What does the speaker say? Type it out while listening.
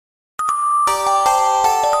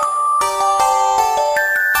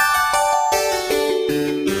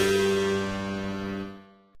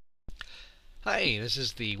this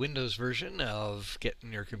is the Windows version of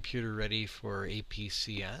getting your computer ready for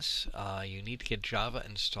APCS. You need to get Java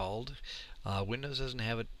installed. Windows doesn't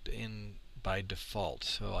have it in by default,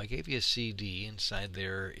 so I gave you a CD. Inside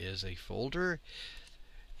there is a folder,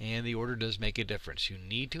 and the order does make a difference. You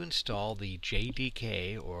need to install the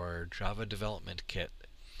JDK, or Java Development Kit,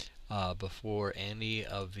 before any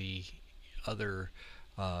of the other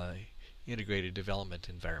integrated development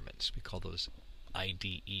environments. We call those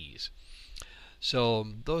IDEs. So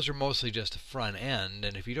those are mostly just the front end,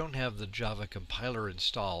 and if you don't have the Java compiler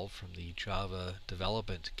installed from the Java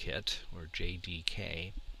Development Kit, or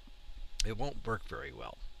JDK, it won't work very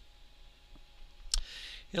well.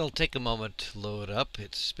 It'll take a moment to load up.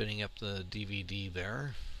 It's spinning up the DVD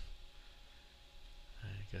there. I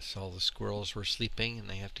guess all the squirrels were sleeping and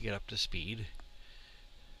they have to get up to speed.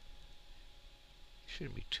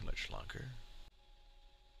 Shouldn't be too much longer.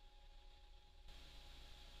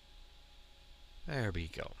 There we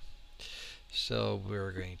go. So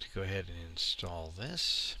we're going to go ahead and install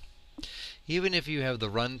this. Even if you have the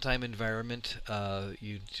runtime environment,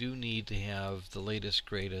 you do need to have the latest,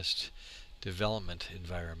 greatest development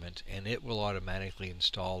environment, and it will automatically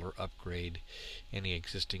install or upgrade any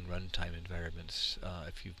existing runtime environments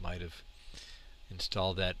if you might have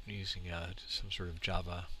installed that using some sort of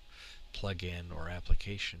Java plugin or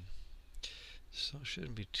application. So it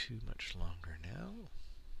shouldn't be too much longer now.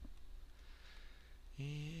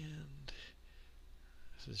 And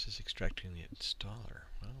this is just extracting the installer.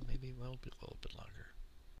 Well, maybe it will be a little bit longer.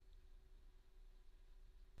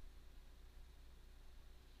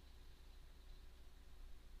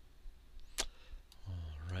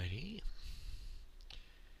 Alrighty.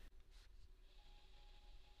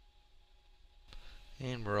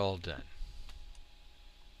 And we're all done.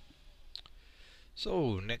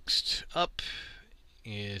 So next up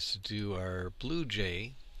is to do our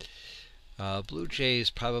BlueJ. BlueJ is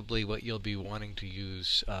probably what you'll be wanting to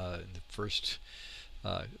use in the first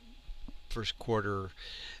quarter,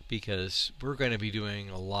 because we're going to be doing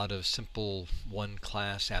a lot of simple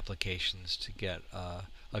one-class applications to get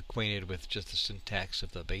acquainted with just the syntax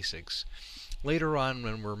of the basics. Later on,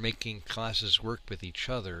 when we're making classes work with each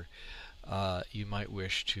other, you might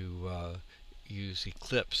wish to use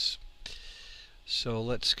Eclipse. So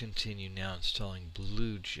let's continue now installing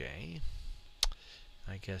BlueJ.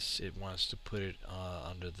 I guess it wants to put it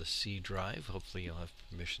onto the C drive. Hopefully you'll have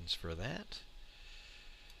permissions for that.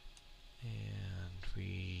 And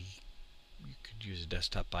you could use a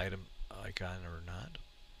desktop item icon or not.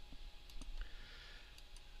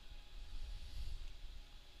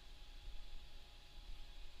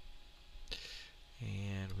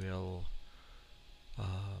 And we'll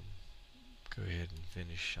go ahead and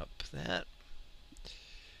finish up that.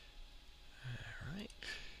 Alright.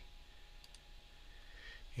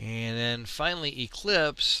 And then finally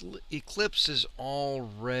Eclipse. Eclipse is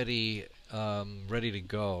already ready to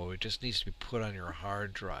go. It just needs to be put on your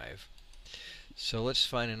hard drive. So let's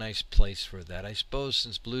find a nice place for that. I suppose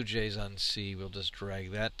since BlueJ is on C, we'll just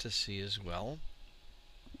drag that to C as well.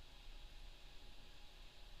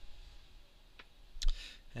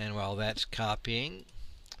 And while that's copying,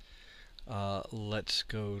 let's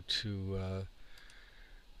go to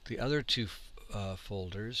the other two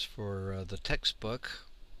folders. For the textbook,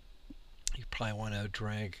 you probably want to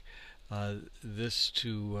drag this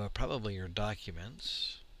to probably your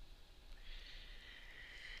documents,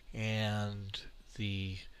 and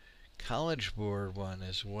the College Board one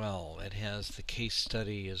as well. It has the case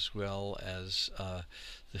study as well as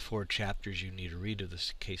the 4 chapters you need to read of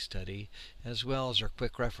this case study, as well as our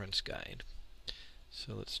quick reference guide.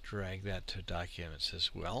 So let's drag that to documents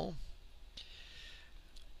as well.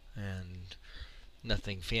 And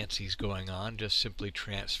nothing fancy is going on, just simply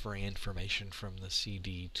transferring information from the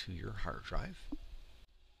CD to your hard drive.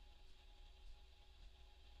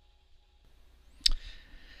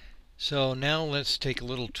 So now let's take a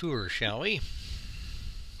little tour, shall we?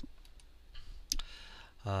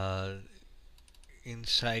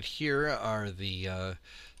 Inside here are the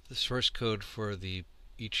source code for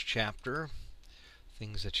each chapter,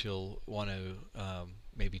 things that you'll want to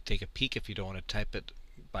maybe take a peek if you don't want to type it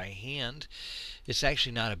by hand. It's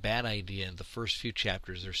actually not a bad idea. In the first few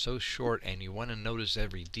chapters, they're so short and you want to notice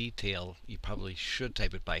every detail, you probably should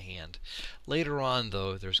type it by hand. Later on,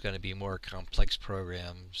 though, there's going to be more complex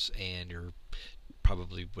programs and you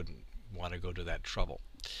probably wouldn't want to go to that trouble.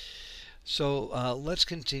 So let's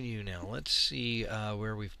continue now. Let's see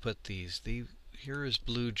where we've put these. Here is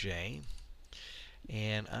BlueJ,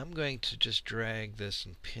 and I'm going to just drag this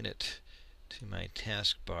and pin it to my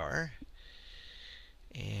taskbar.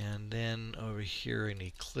 And then over here in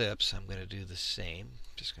Eclipse, I'm going to do the same.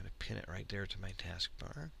 Just going to pin it right there to my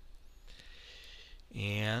taskbar.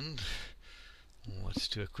 And let's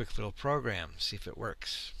do a quick little program, see if it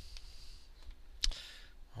works.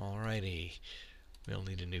 Alrighty, we'll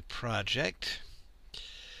need a new project.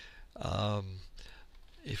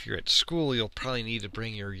 If you're at school, you'll probably need to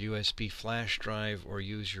bring your USB flash drive or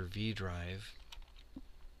use your V drive.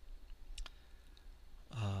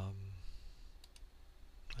 I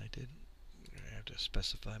have to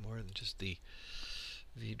specify more than just the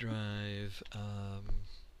V drive. I'll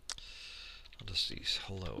just use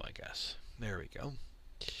hello, I guess. There we go.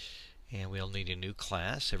 And we'll need a new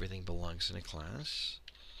class. Everything belongs in a class.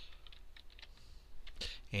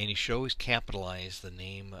 And you should always capitalize the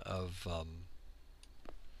name of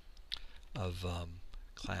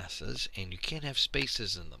classes, and you can't have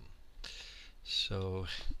spaces in them. So,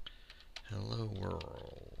 hello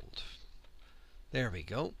world. There we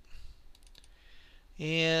go.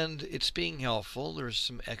 And it's being helpful. There's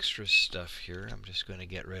some extra stuff here. I'm just going to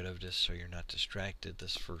get rid of this so you're not distracted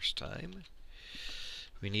this first time.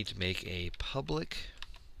 We need to make a public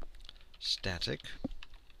static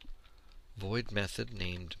void method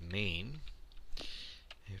named main.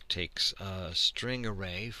 It takes a string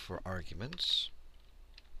array for arguments.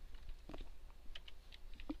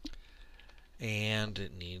 And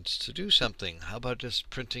it needs to do something. How about just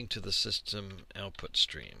printing to the system output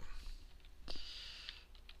stream?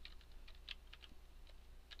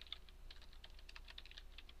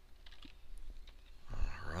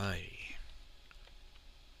 Alrighty.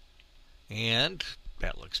 And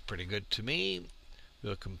that looks pretty good to me.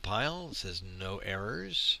 We'll compile. It says no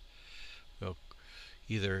errors. We'll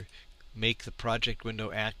either make the project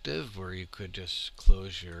window active, or you could just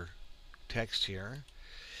close your text here.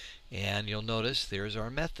 And you'll notice there's our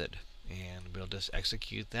method. And we'll just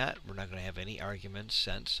execute that. We're not going to have any arguments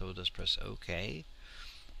sent, so we'll just press OK.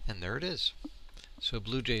 And there it is. So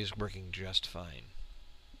BlueJ is working just fine.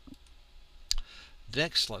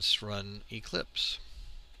 Next, let's run Eclipse.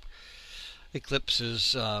 Eclipse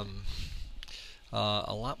is a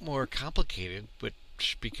lot more complicated, but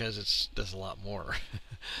because it does a lot more.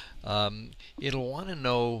 It'll want to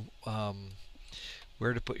know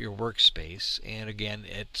where to put your workspace, and again,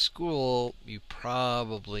 at school you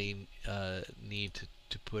probably need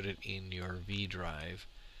to put it in your V drive.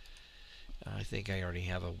 I think I already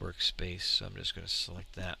have a workspace, so I'm just going to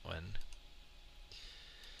select that one.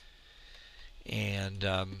 And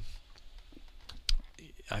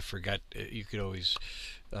I forgot, you could always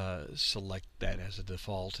select that as a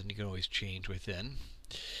default, and you can always change within.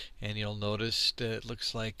 And you'll notice that it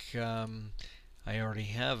looks like I already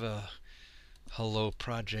have a hello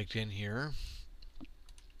project in here,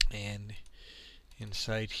 and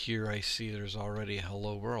inside here I see there's already a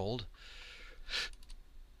hello world.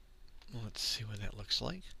 Let's see what that looks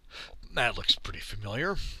like. That looks pretty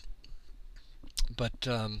familiar, but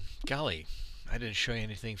golly, I didn't show you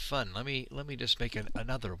anything fun. Let me just make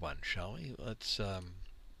another one, shall we?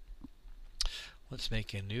 Let's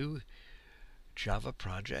make a new Java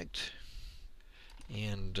project,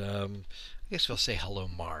 and I guess we'll say hello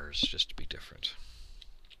Mars just to be different.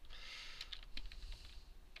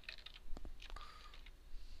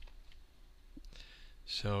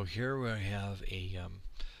 So here we have a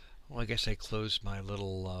well, I guess I closed my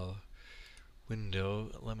little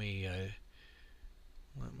window. Let me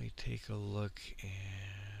take a look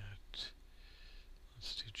at,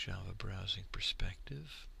 let's do Java browsing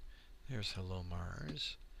perspective. There's hello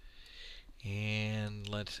Mars. And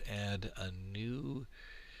let's add a new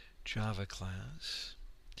Java class.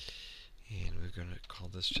 And we're going to call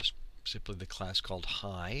this just simply the class called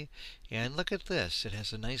Hi. And look at this. It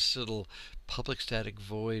has a nice little public static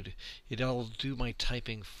void. It'll do my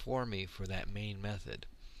typing for me for that main method.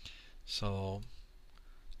 So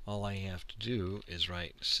all I have to do is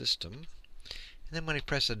write system. And then when I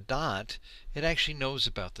press a dot, it actually knows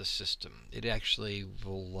about the system. It actually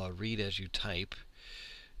will read as you type.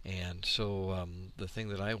 And so the thing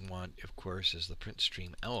that I want, of course, is the print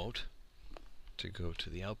stream out to go to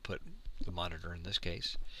the output, the monitor in this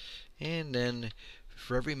case. And then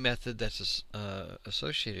for every method that's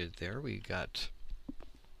associated there, we got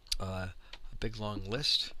a big long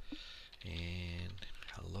list. And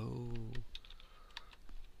hello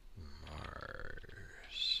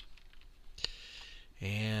Mars.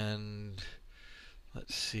 And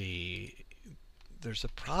let's see. There's a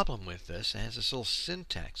problem with this. It has this little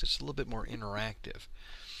syntax. It's a little bit more interactive.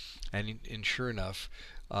 And sure enough,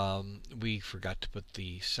 we forgot to put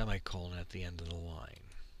the semicolon at the end of the line.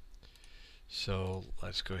 So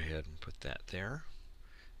let's go ahead and put that there.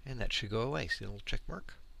 And that should go away. See the little check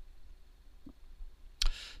mark?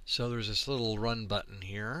 So there's this little run button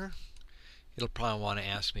here. It'll probably want to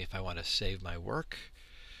ask me if I want to save my work.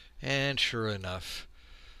 And sure enough,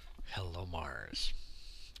 hello Mars.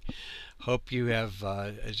 Hope you have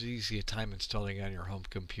as easy a time installing on your home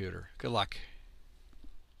computer. Good luck.